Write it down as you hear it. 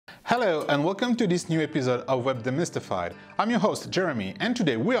Hello and welcome to this new episode of Web Demystified. I'm your host Jeremy and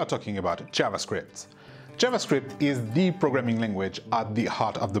today we are talking about JavaScript. JavaScript is the programming language at the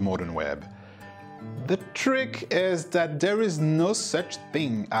heart of the modern web. The trick is that there is no such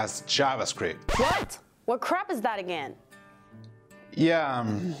thing as JavaScript. What? What crap is that again? Yeah,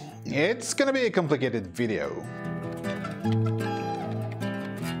 it's gonna be a complicated video.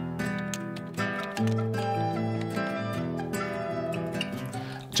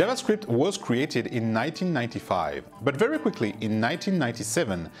 JavaScript was created in 1995, but very quickly in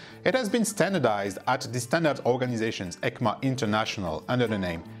 1997, it has been standardized at the standards organization's ECMA International under the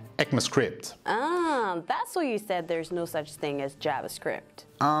name ECMAScript. Ah, that's why you said there's no such thing as JavaScript.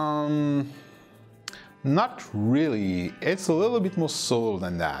 Not really. It's a little bit more subtle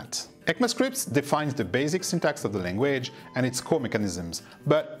than that. ECMAScript defines the basic syntax of the language and its core mechanisms,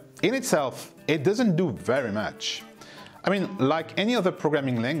 but in itself, it doesn't do very much. I mean, like any other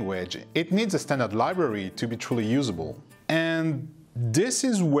programming language, it needs a standard library to be truly usable. And this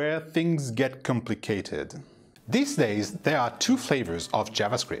is where things get complicated. These days, there are two flavors of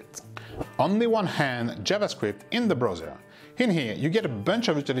JavaScript. On the one hand, JavaScript in the browser. In here, you get a bunch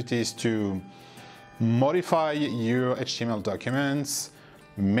of utilities to modify your HTML documents,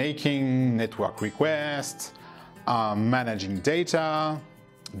 making network requests, managing data,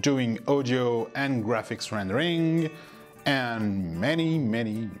 doing audio and graphics rendering, and many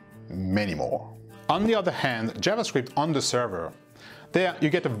more. On the other hand, JavaScript on the server, there you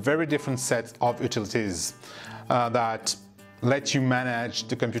get a very different set of utilities that let you manage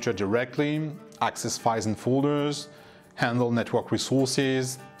the computer directly, access files and folders, handle network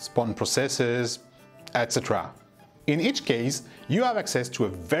resources, spawn processes, etc. In each case, you have access to a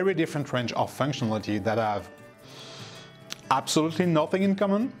very different range of functionality that have absolutely nothing in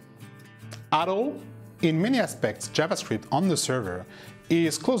common at all. In many aspects, JavaScript on the server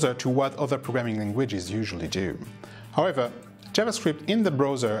is closer to what other programming languages usually do. However, JavaScript in the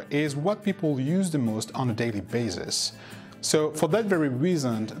browser is what people use the most on a daily basis. So for that very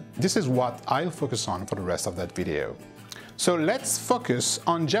reason, this is what I'll focus on for the rest of that video. So let's focus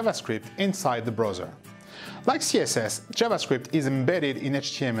on JavaScript inside the browser. Like CSS, JavaScript is embedded in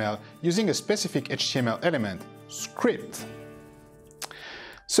HTML using a specific HTML element, script.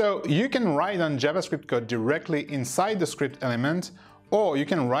 So you can write on JavaScript code directly inside the script element, or you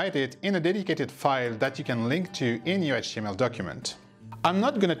can write it in a dedicated file that you can link to in your HTML document. I'm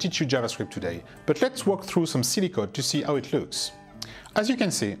not going to teach you JavaScript today, but let's walk through some silly code to see how it looks. As you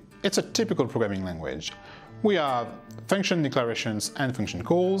can see, it's a typical programming language. We have function declarations and function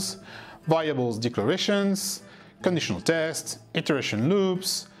calls, variables declarations, conditional tests, iteration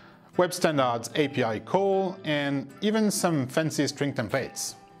loops, web standards API call, and even some fancy string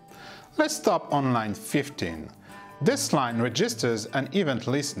templates. Let's stop on line 15. This line registers an event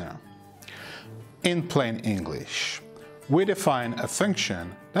listener. In plain English, we define a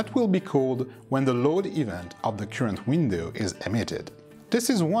function that will be called when the load event of the current window is emitted. This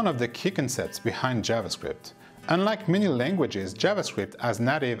is one of the key concepts behind JavaScript. Unlike many languages, JavaScript has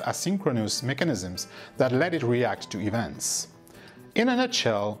native asynchronous mechanisms that let it react to events. In a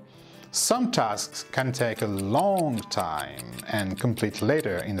nutshell, some tasks can take a long time and complete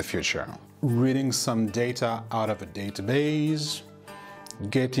later in the future. Reading some data out of a database,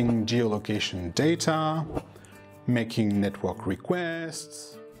 getting geolocation data, making network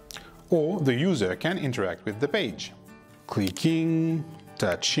requests, or the user can interact with the page. Clicking,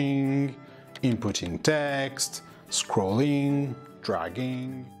 touching, inputting text, scrolling,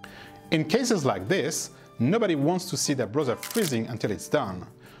 dragging. In cases like this, nobody wants to see their browser freezing until it's done.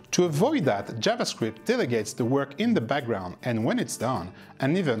 To avoid that, JavaScript delegates the work in the background, and when it's done,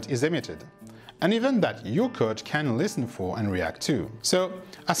 an event is emitted. An event that your code can listen for and react to. So,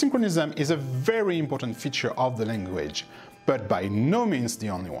 asynchronism is a very important feature of the language, but by no means the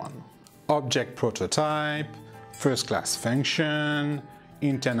only one. Object prototype, first-class function,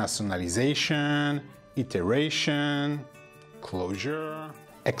 internationalization, iteration, closure.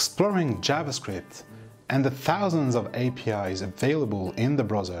 Exploring JavaScript and the thousands of APIs available in the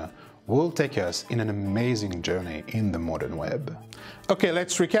browser will take us in an amazing journey in the modern web. Okay,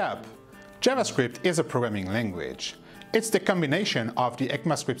 let's recap. JavaScript is a programming language. It's the combination of the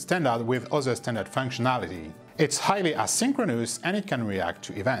ECMAScript standard with other standard functionality. It's highly asynchronous and it can react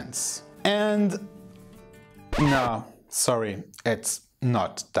to events. And no, sorry, it's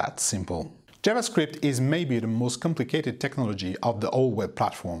not that simple. JavaScript is maybe the most complicated technology of the whole web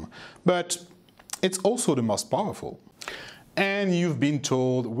platform, but it's also the most powerful. And you've been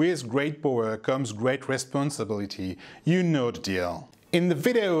told, with great power comes great responsibility. You know the deal. In the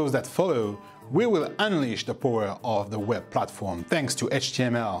videos that follow, we will unleash the power of the web platform thanks to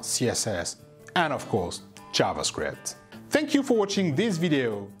HTML, CSS, and of course, JavaScript. Thank you for watching this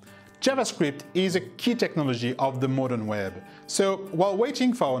video. JavaScript is a key technology of the modern web, so while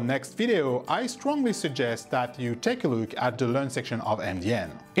waiting for our next video, I strongly suggest that you take a look at the Learn section of MDN.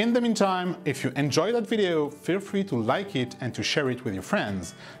 In the meantime, if you enjoyed that video, feel free to like it and to share it with your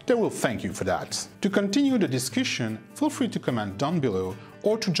friends. They will thank you for that. To continue the discussion, feel free to comment down below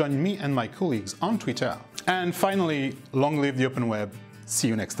or to join me and my colleagues on Twitter. And finally, long live the open web. See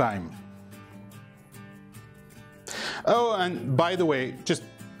you next time. Oh, and by the way,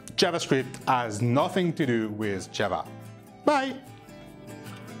 JavaScript has nothing to do with Java. Bye!